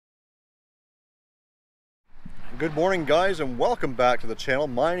Good morning, guys, and welcome back to the channel.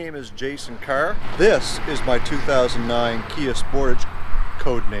 My name is Jason Carr. This is my 2009 Kia Sportage,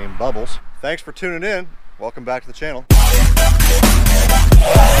 codename Bubbles. Thanks for tuning in. Welcome back to the channel.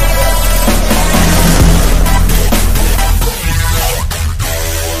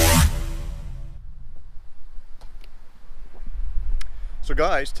 So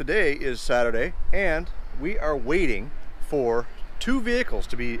guys, today is Saturday and we are waiting for two vehicles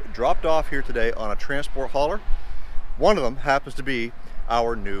to be dropped off here today on a transport hauler. One of them happens to be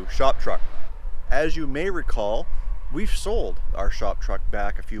our new shop truck. As you may recall, we've sold our shop truck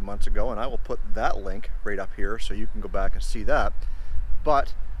back a few months ago, and I will put that link right up here so you can go back and see that.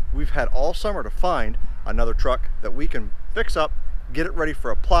 But we've had all summer to find another truck that we can fix up, get it ready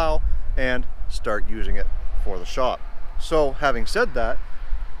for a plow, and start using it for the shop. So having said that,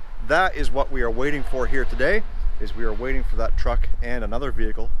 that is what we are waiting for here today, is we are waiting for that truck and another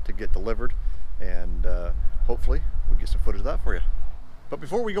vehicle to get delivered, and hopefully we'll get some footage of that for you. But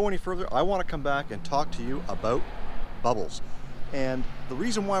before we go any further, I want to come back and talk to you about Bubbles. And the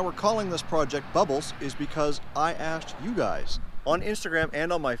reason why we're calling this project Bubbles is because I asked you guys on Instagram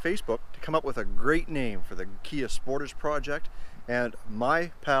and on my Facebook to come up with a great name for the Kia Sportage project, and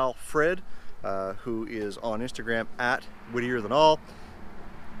my pal Fred, who is on Instagram at WittierThanAll,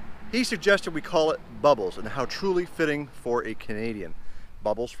 he suggested we call it Bubbles, and how truly fitting for a Canadian.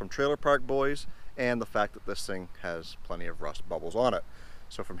 Bubbles from Trailer Park Boys, and the fact that this thing has plenty of rust bubbles on it.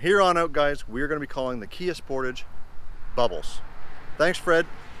 So from here on out, guys, we're going to be calling the Kia Sportage Bubbles. Thanks, Fred.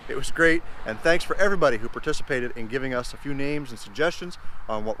 It was great, and thanks for everybody who participated in giving us a few names and suggestions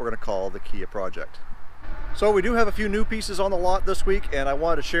on what we're going to call the Kia project. So we do have a few new pieces on the lot this week, and I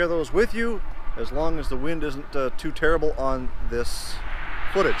wanted to share those with you as long as the wind isn't too terrible on this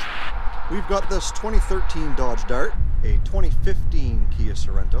footage. We've got this 2013 Dodge Dart, a 2015 Kia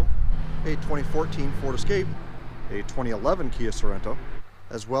Sorento, a 2014 Ford Escape, a 2011 Kia Sorento,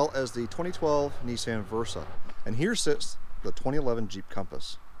 as well as the 2012 Nissan Versa. And here sits the 2011 Jeep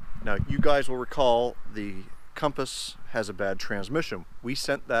Compass. Now, you guys will recall the Compass has a bad transmission. We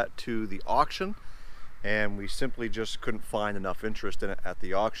sent that to the auction, and we simply just couldn't find enough interest in it at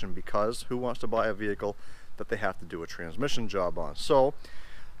the auction, because who wants to buy a vehicle that they have to do a transmission job on? So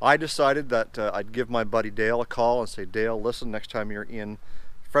I decided that I'd give my buddy Dale a call and say, Dale, listen, next time you're in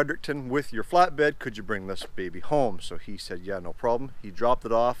Fredericton with your flatbed, could you bring this baby home? So he said, yeah, no problem. He dropped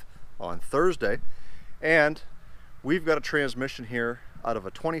it off on Thursday, and we've got a transmission here out of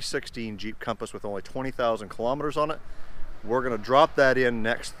a 2016 Jeep Compass with only 20,000 kilometers on it. We're going to drop that in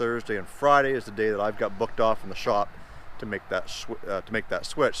next Thursday, and Friday is the day that I've got booked off in the shop to make that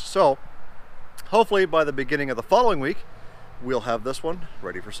switch. So hopefully by the beginning of the following week, we'll have this one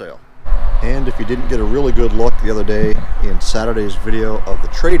ready for sale. And if you didn't get a really good look the other day in Saturday's video of the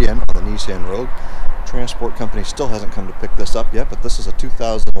trade-in on the Nissan Rogue, transport company still hasn't come to pick this up yet, but this is a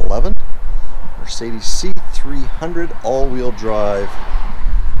 2011 Mercedes C300 all-wheel drive.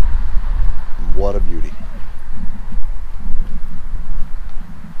 What a beauty.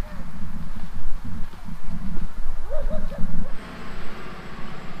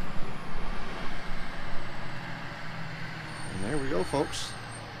 And there we go, folks.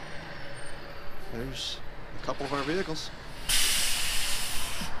 There's a couple of our vehicles.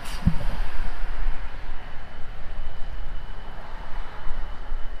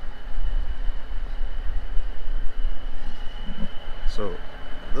 So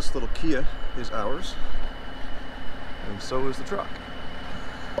this little Kia is ours, and so is the truck.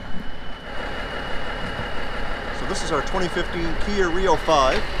 So this is our 2015 Kia Rio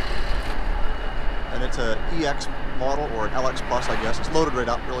 5, and it's a EX model, or an LX Plus, I guess. It's loaded right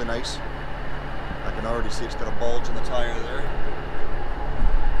up, really nice. I can already see it's got a bulge in the tire there.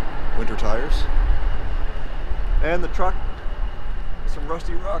 Winter tires. And the truck, some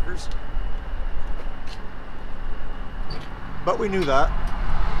rusty rockers. But we knew that.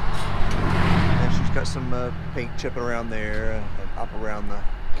 And she's got some paint chipping around there and up around the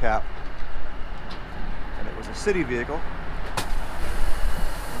cap. And it was a city vehicle.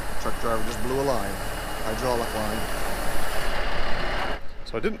 The truck driver just blew a line, hydraulic line.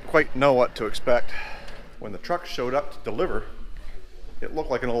 So I didn't quite know what to expect. When the truck showed up to deliver, it looked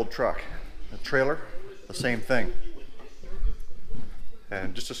like an old truck. The trailer, the same thing.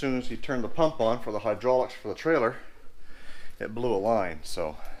 And just as soon as he turned the pump on for the hydraulics for the trailer, it blew a line.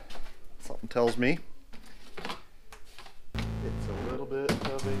 So something tells me it's a little bit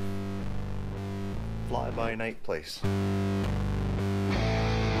of a fly-by-night place.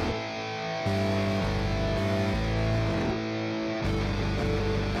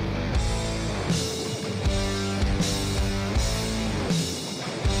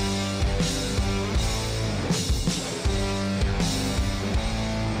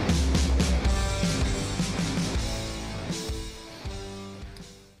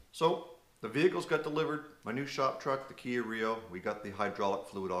 vehicles got delivered, my new shop truck, the Kia Rio. We got the hydraulic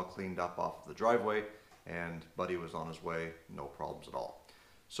fluid all cleaned up off the driveway, and Buddy was on his way, no problems at all.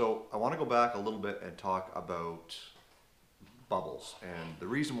 So I want to go back a little bit and talk about bubbles. And the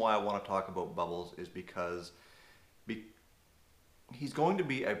reason why I want to talk about bubbles is because he's going to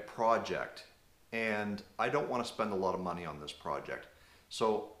be a project, and I don't want to spend a lot of money on this project.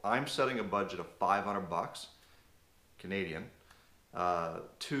 So I'm setting a budget of 500 bucks Canadian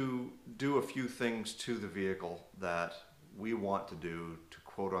to do a few things to the vehicle that we want to do to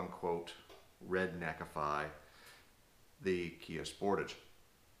quote unquote redneckify the Kia Sportage.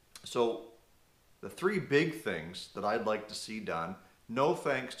 So the three big things that I'd like to see done, no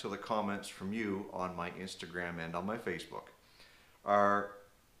thanks to the comments from you on my Instagram and on my Facebook, are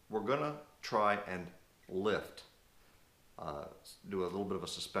we're gonna try and lift, do a little bit of a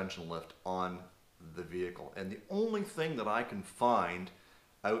suspension lift on the vehicle. And the only thing that I can find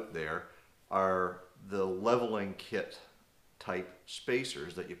out there are the leveling kit type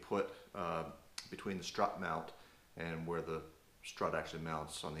spacers that you put between the strut mount and where the strut actually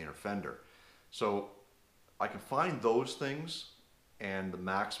mounts on the inner fender. So I can find those things, and the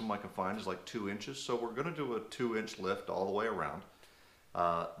maximum I can find is like 2 inches. So we're going to do a 2-inch lift all the way around.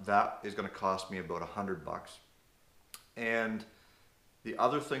 That is going to cost me about 100 bucks. And the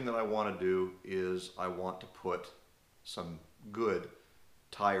other thing that I want to do is I want to put some good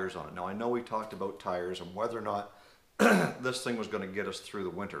tires on it. Now I know we talked about tires and whether or not this thing was going to get us through the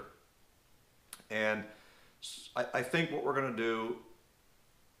winter. And I think what we're going to do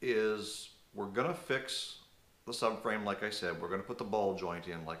is we're going to fix the subframe, like I said. We're going to put the ball joint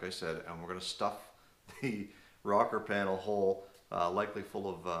in, like I said, and we're going to stuff the rocker panel hole, likely full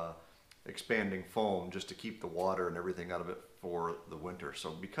of expanding foam, just to keep the water and everything out of it for the winter.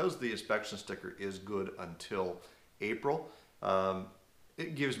 So because the inspection sticker is good until April,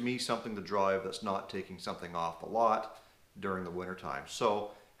 it gives me something to drive that's not taking something off the lot during the winter time.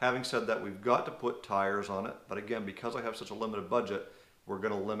 So having said that, we've got to put tires on it, but again, because I have such a limited budget, we're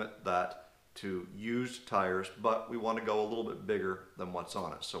going to limit that to used tires, but we want to go a little bit bigger than what's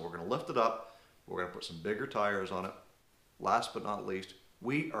on it. So we're going to lift it up, we're going to put some bigger tires on it. Last but not least,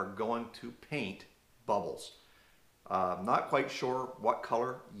 we are going to paint bubbles. I'm not quite sure what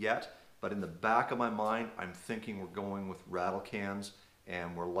color yet, but in the back of my mind, I'm thinking we're going with rattle cans,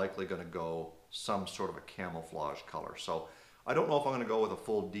 and we're likely going to go some sort of a camouflage color. So I don't know if I'm going to go with a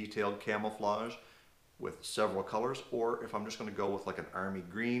full detailed camouflage with several colors, or if I'm just going to go with like an army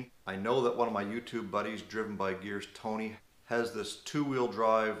green. I know that one of my YouTube buddies, Driven by Gears Tony, has this 2-wheel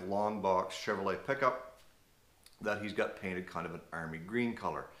drive long box Chevrolet pickup that he's got painted kind of an army green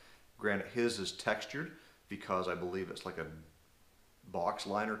color. Granted, his is textured because I believe it's like a box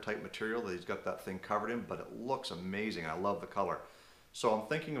liner type material that he's got that thing covered in, but it looks amazing. I love the color. So I'm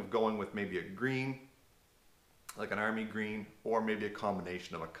thinking of going with maybe a green, like an army green, or maybe a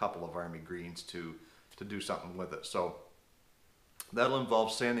combination of a couple of army greens to do something with it. So that'll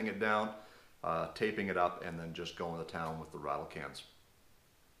involve sanding it down, taping it up, and then just going to town with the rattle cans.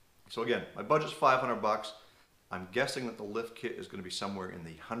 So again, my budget's 500 bucks. I'm guessing that the lift kit is going to be somewhere in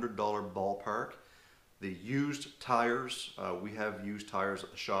the $100 ballpark. The used tires, we have used tires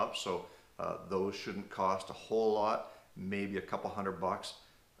at the shop, so those shouldn't cost a whole lot, maybe a couple $100.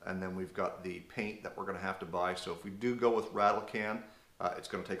 And then we've got the paint that we're going to have to buy. So if we do go with rattle can, it's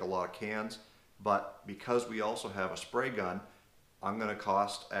going to take a lot of cans. But because we also have a spray gun, I'm going to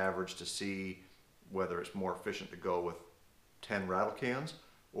cost average to see whether it's more efficient to go with 10 rattle cans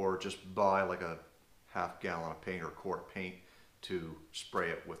or just buy like a half gallon of paint or quart of paint to spray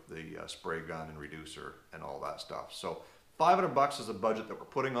it with the spray gun and reducer and all that stuff. So 500 bucks is the budget that we're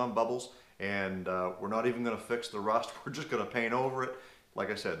putting on bubbles, and we're not even going to fix the rust. We're just going to paint over it.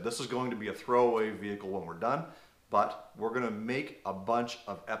 Like I said, this is going to be a throwaway vehicle when we're done, but we're going to make a bunch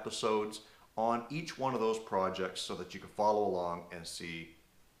of episodes on each one of those projects so that you can follow along and see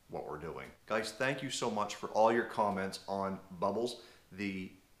what we're doing. Guys, thank you so much for all your comments on bubbles.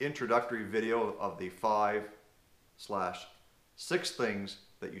 The introductory video of the 5/6 things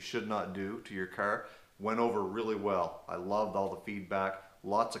that you should not do to your car went over really well. I loved all the feedback,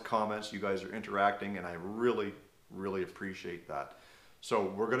 lots of comments. You guys are interacting, and I really, really appreciate that. So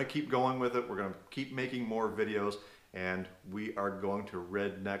we're going to keep going with it. We're going to keep making more videos, and we are going to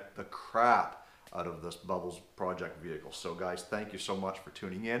redneck the crap out of this Bubbles project vehicle. So guys, thank you so much for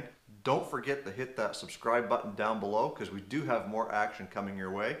tuning in. Don't forget to hit that subscribe button down below, because we do have more action coming your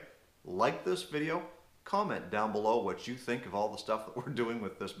way. Like this video, comment down below what you think of all the stuff that we're doing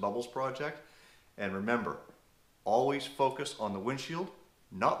with this Bubbles project. And remember, always focus on the windshield,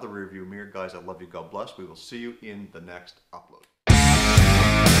 not the rearview mirror. Guys, I love you. God bless. We will see you in the next upload.